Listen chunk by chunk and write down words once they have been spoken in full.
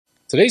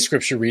Today's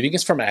scripture reading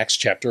is from Acts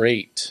chapter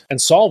 8,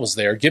 and Saul was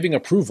there giving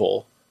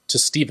approval to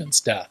Stephen's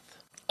death.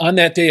 On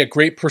that day a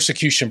great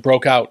persecution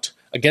broke out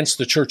against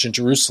the church in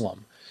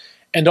Jerusalem,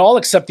 and all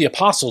except the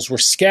apostles were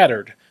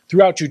scattered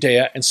throughout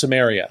Judea and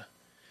Samaria.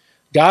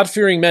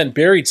 God-fearing men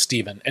buried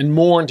Stephen and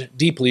mourned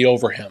deeply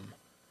over him.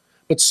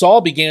 But Saul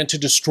began to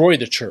destroy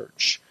the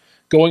church.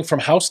 Going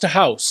from house to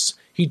house,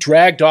 he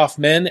dragged off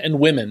men and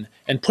women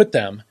and put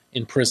them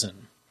in prison.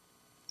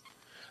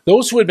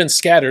 Those who had been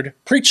scattered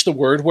preached the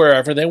word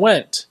wherever they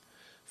went.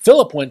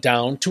 Philip went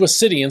down to a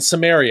city in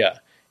Samaria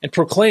and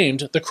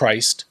proclaimed the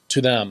Christ to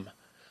them.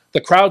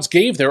 The crowds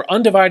gave their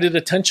undivided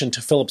attention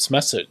to Philip's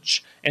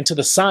message and to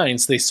the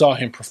signs they saw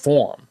him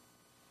perform.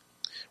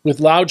 With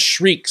loud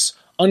shrieks,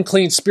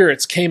 unclean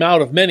spirits came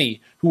out of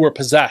many who were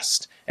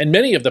possessed, and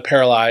many of the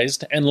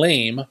paralyzed and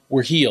lame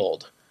were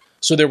healed.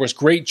 So there was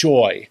great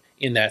joy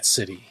in that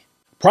city.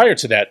 Prior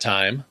to that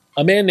time,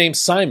 a man named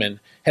Simon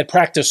had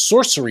practiced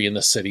sorcery in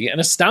the city and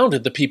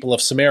astounded the people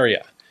of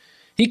Samaria.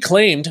 He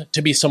claimed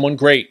to be someone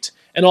great,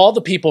 and all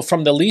the people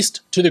from the least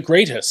to the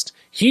greatest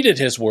heeded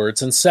his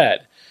words and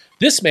said,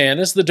 "This man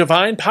is the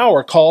divine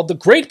power called the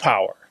Great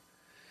Power."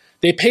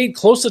 They paid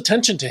close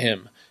attention to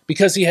him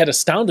because he had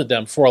astounded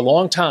them for a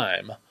long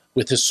time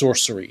with his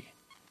sorcery.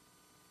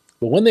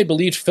 But when they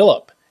believed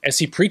Philip as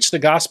he preached the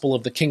gospel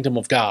of the kingdom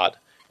of God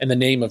and the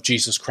name of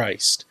Jesus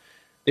Christ,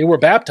 they were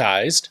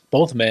baptized,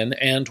 both men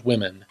and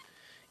women.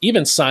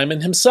 Even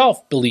Simon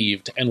himself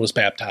believed and was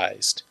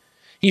baptized.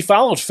 He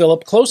followed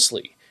Philip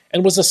closely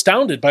and was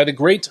astounded by the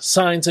great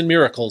signs and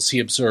miracles he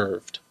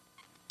observed.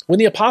 When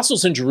the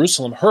apostles in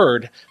Jerusalem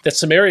heard that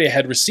Samaria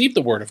had received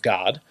the word of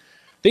God,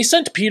 they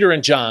sent Peter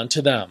and John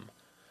to them.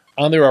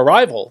 On their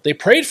arrival, they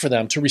prayed for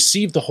them to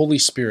receive the Holy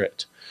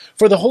Spirit,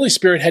 for the Holy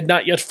Spirit had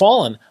not yet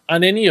fallen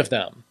on any of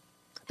them.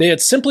 They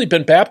had simply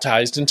been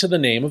baptized into the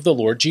name of the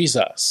Lord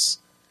Jesus.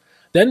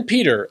 Then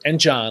Peter and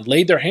John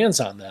laid their hands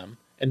on them,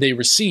 and they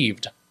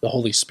received the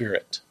Holy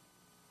Spirit.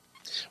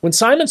 When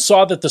Simon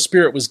saw that the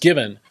Spirit was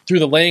given through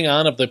the laying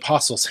on of the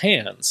apostles'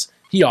 hands,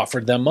 he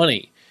offered them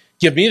money.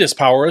 "Give me this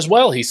power as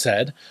well," he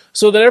said,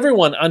 "so that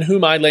everyone on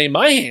whom I lay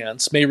my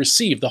hands may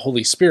receive the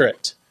Holy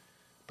Spirit."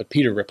 But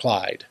Peter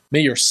replied,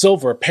 "May your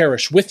silver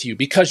perish with you,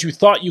 because you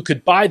thought you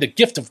could buy the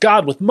gift of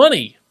God with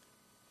money.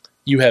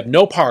 You have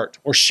no part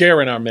or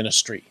share in our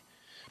ministry,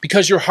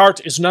 because your heart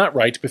is not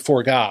right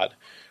before God.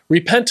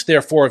 Repent,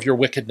 therefore, of your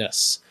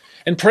wickedness,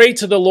 and pray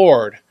to the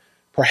Lord.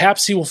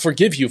 Perhaps he will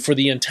forgive you for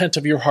the intent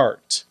of your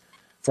heart.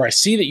 For I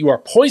see that you are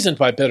poisoned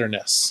by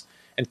bitterness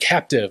and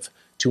captive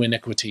to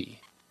iniquity."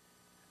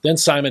 Then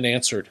Simon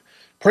answered,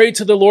 "Pray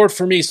to the Lord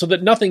for me, so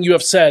that nothing you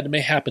have said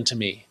may happen to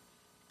me."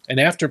 And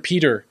after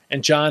Peter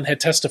and John had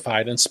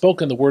testified and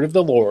spoken the word of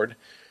the Lord,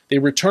 they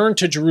returned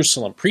to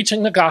Jerusalem,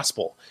 preaching the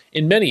gospel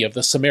in many of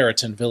the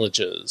Samaritan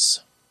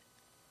villages.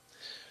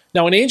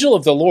 Now an angel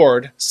of the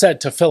Lord said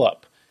to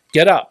Philip,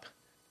 "Get up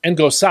and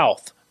go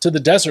south to the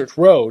desert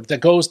road that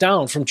goes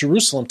down from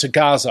Jerusalem to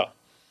Gaza."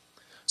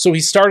 So he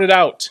started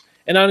out,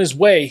 and on his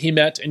way he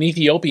met an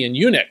Ethiopian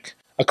eunuch,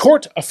 a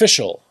court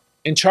official,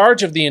 in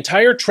charge of the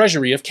entire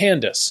treasury of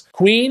Candace,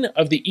 queen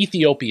of the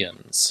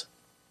Ethiopians.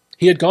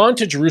 He had gone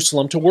to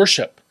Jerusalem to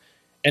worship,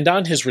 and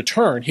on his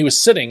return he was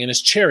sitting in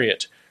his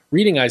chariot,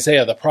 reading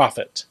Isaiah the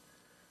prophet.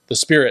 The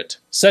Spirit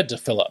said to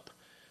Philip,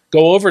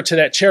 "Go over to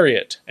that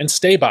chariot and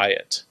stay by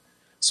it."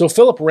 So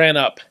Philip ran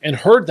up and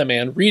heard the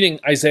man reading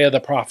Isaiah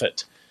the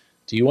prophet.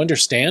 "Do you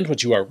understand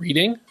what you are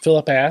reading?"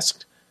 Philip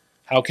asked.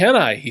 "How can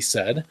I," he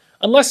said,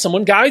 "unless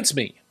someone guides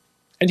me?"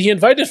 And he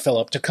invited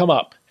Philip to come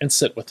up and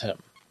sit with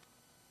him.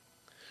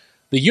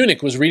 The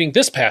eunuch was reading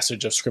this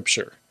passage of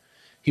Scripture.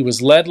 He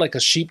was led like a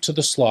sheep to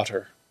the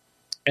slaughter,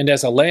 and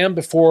as a lamb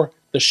before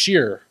the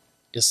shearer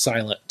is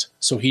silent,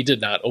 so he did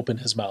not open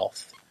his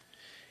mouth.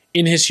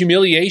 In his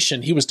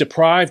humiliation he was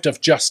deprived of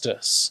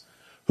justice.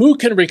 Who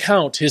can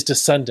recount his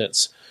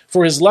descendants?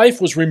 For his life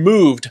was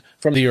removed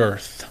from the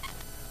earth.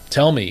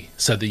 "Tell me,"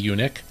 said the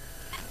eunuch,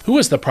 "who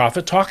is the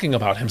prophet talking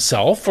about,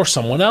 himself or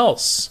someone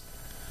else?"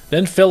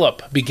 Then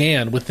Philip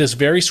began with this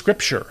very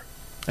scripture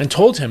and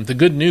told him the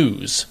good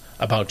news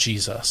about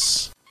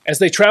Jesus. As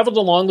they traveled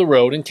along the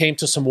road and came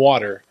to some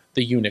water,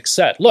 the eunuch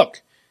said,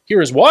 "Look,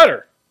 here is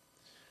water.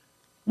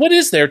 What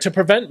is there to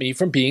prevent me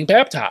from being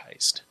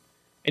baptized?"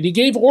 And he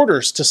gave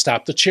orders to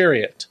stop the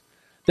chariot.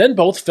 Then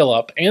both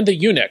Philip and the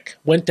eunuch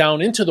went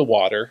down into the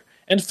water,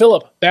 and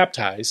Philip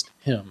baptized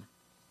him.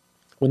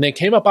 When they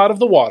came up out of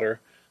the water,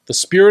 the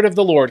Spirit of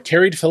the Lord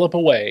carried Philip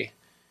away,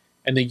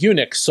 and the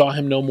eunuch saw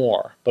him no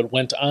more, but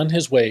went on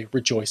his way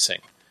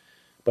rejoicing.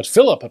 But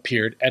Philip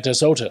appeared at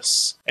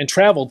Azotus, and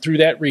traveled through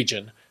that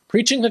region,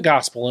 preaching the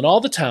gospel in all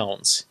the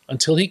towns,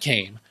 until he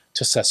came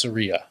to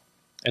Caesarea.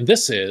 And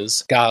this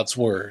is God's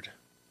Word.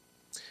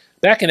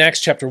 Back in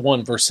Acts chapter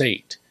 1, verse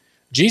 8,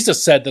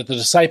 Jesus said that the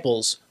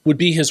disciples would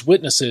be his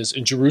witnesses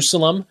in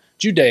Jerusalem,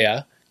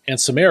 Judea, and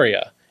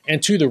Samaria,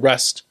 and to the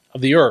rest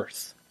of the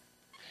earth.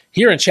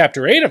 Here in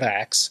chapter 8 of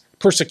Acts,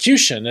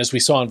 persecution, as we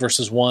saw in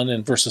verses 1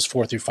 and verses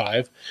 4 through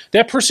 5,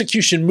 that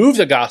persecution moved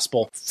the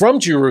gospel from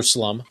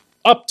Jerusalem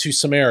up to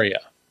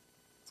Samaria.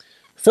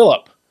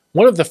 Philip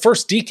One of the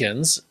first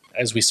deacons,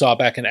 as we saw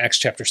back in Acts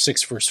chapter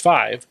 6, verse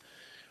 5,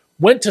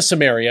 went to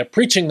Samaria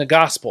preaching the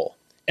gospel,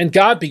 and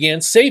God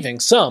began saving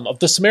some of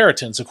the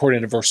Samaritans,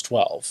 according to verse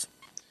 12.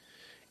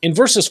 In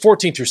verses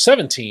 14 through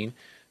 17,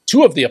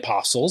 two of the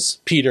apostles,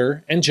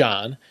 Peter and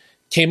John,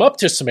 came up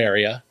to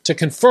Samaria to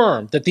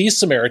confirm that these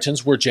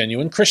Samaritans were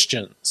genuine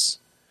Christians.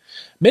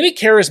 Many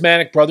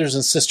charismatic brothers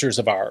and sisters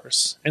of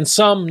ours, and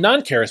some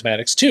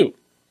non-charismatics too,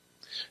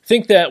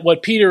 think that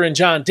what Peter and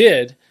John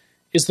did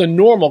is the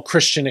normal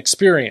Christian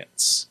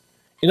experience.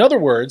 In other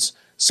words,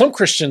 some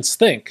Christians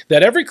think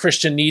that every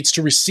Christian needs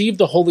to receive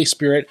the Holy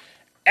Spirit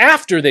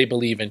after they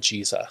believe in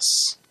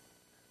Jesus.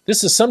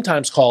 This is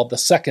sometimes called the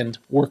second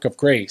work of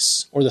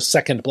grace, or the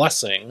second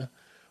blessing,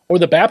 or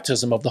the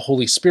baptism of the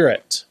Holy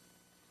Spirit.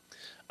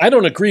 I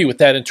don't agree with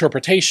that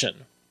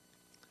interpretation,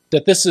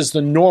 that this is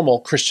the normal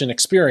Christian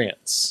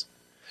experience.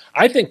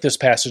 I think this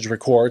passage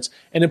records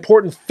an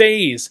important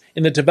phase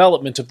in the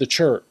development of the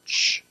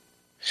church.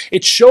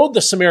 It showed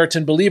the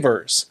Samaritan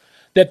believers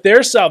that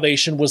their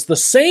salvation was the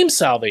same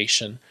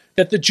salvation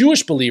that the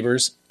Jewish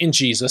believers in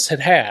Jesus had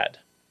had.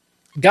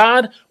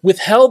 God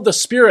withheld the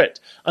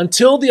Spirit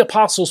until the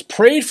apostles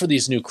prayed for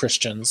these new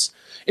Christians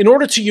in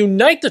order to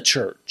unite the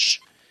church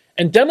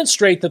and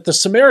demonstrate that the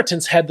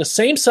Samaritans had the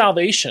same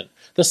salvation,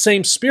 the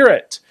same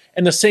Spirit,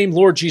 and the same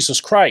Lord Jesus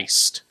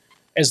Christ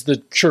as the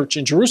church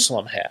in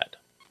Jerusalem had.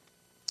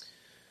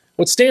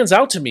 What stands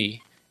out to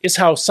me is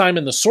how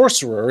Simon the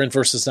sorcerer in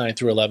verses 9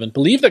 through 11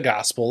 believed the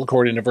gospel,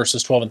 according to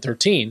verses 12 and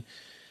 13,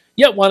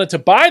 yet wanted to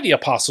buy the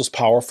apostles'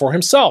 power for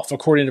himself,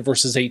 according to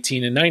verses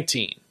 18 and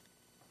 19.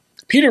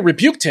 Peter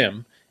rebuked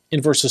him in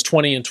verses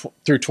 20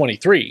 through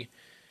 23,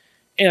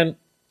 and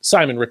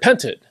Simon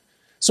repented.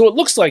 So it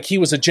looks like he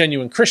was a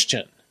genuine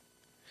Christian.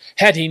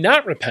 Had he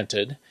not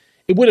repented,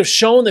 it would have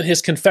shown that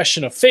his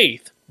confession of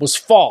faith was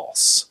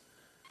false.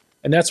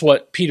 And that's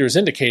what Peter's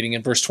indicating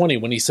in verse 20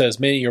 when he says,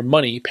 "May your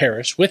money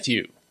perish with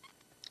you."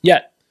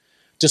 Yet,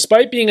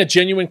 despite being a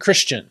genuine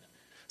Christian,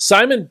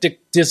 Simon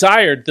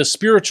desired the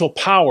spiritual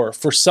power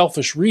for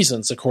selfish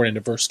reasons, according to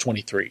verse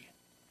 23.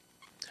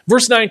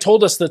 Verse 9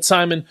 told us that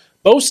Simon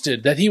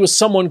boasted that he was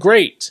someone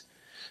great.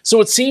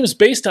 So it seems,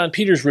 based on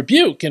Peter's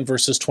rebuke in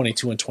verses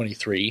 22 and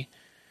 23,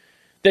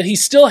 that he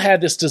still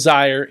had this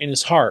desire in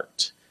his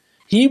heart.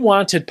 He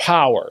wanted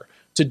power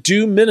to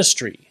do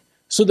ministry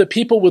so that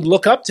people would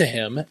look up to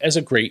him as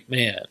a great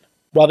man.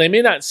 While they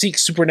may not seek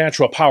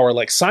supernatural power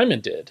like Simon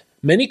did,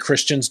 many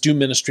Christians do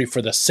ministry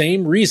for the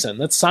same reason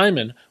that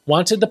Simon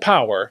wanted the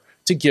power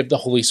to give the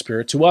Holy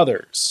Spirit to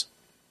others.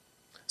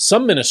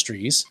 Some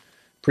ministries,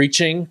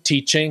 preaching,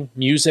 teaching,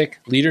 music,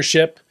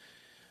 leadership,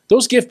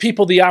 those give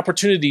people the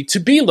opportunity to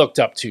be looked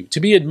up to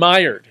be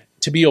admired,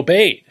 to be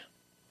obeyed.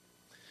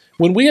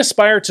 When we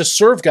aspire to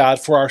serve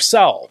God for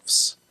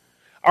ourselves,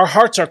 our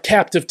hearts are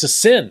captive to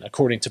sin,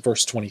 according to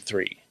verse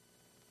 23.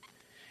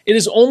 It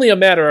is only a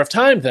matter of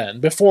time, then,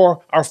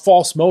 before our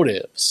false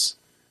motives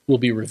will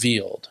be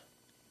revealed.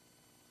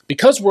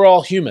 Because we're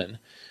all human,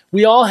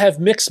 we all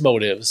have mixed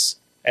motives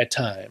at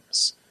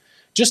times.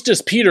 Just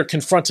as Peter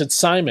confronted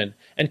Simon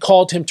and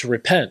called him to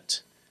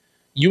repent,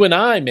 you and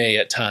I may,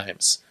 at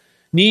times,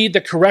 need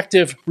the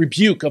corrective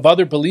rebuke of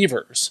other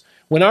believers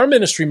when our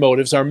ministry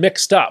motives are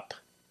mixed up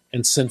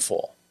and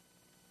sinful.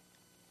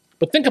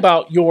 But think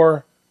about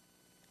your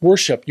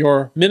worship,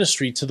 your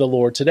ministry to the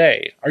Lord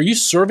today. Are you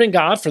serving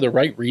God for the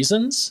right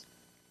reasons?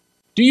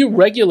 Do you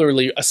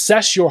regularly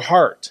assess your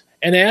heart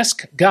and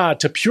ask God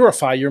to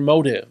purify your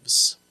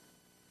motives?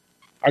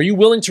 Are you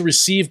willing to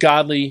receive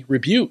godly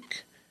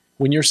rebuke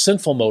when your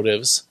sinful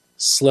motives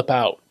slip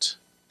out?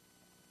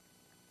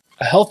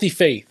 A healthy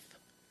faith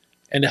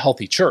and a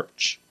healthy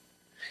church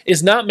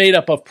is not made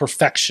up of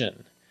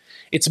perfection.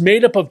 It's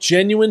made up of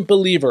genuine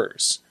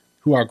believers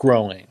who are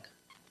growing.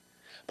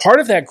 Part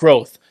of that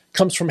growth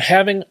comes from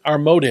having our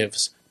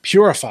motives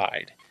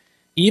purified,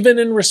 even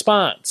in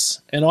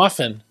response, and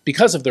often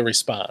because of the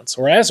response,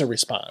 or as a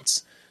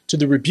response, to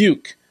the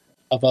rebuke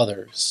of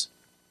others.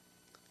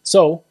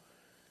 So,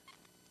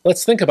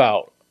 let's think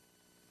about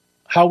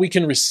how we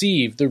can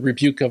receive the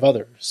rebuke of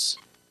others.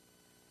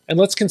 And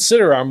let's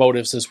consider our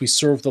motives as we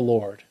serve the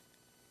Lord.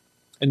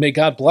 And may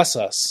God bless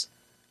us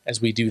as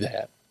we do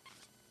that.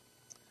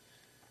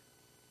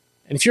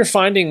 And if you're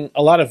finding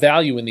a lot of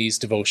value in these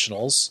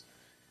devotionals,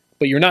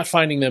 but you're not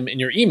finding them in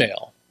your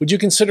email, would you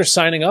consider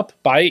signing up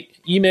by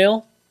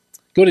email?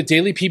 Go to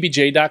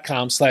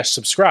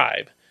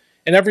dailypbj.com/subscribe.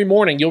 And every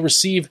morning you'll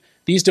receive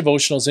these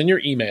devotionals in your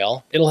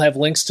email. It'll have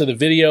links to the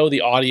video,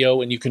 the audio,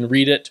 and you can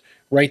read it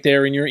right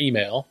there in your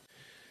email.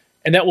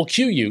 And that will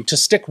cue you to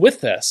stick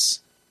with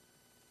this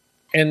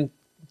and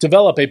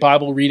develop a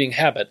Bible reading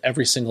habit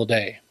every single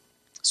day.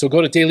 So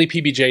go to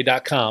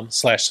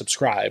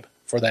dailypbj.com/subscribe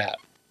for that.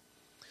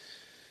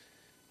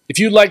 If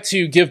you'd like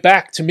to give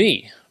back to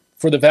me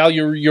for the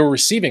value you're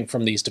receiving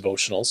from these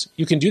devotionals,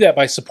 you can do that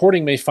by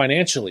supporting me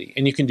financially,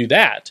 and you can do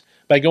that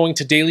by going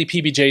to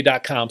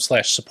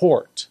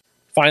dailypbj.com/support.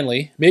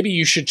 Finally, maybe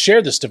you should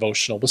share this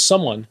devotional with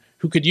someone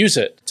who could use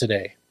it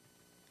today.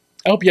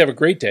 I hope you have a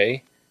great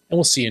day, and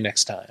we'll see you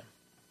next time.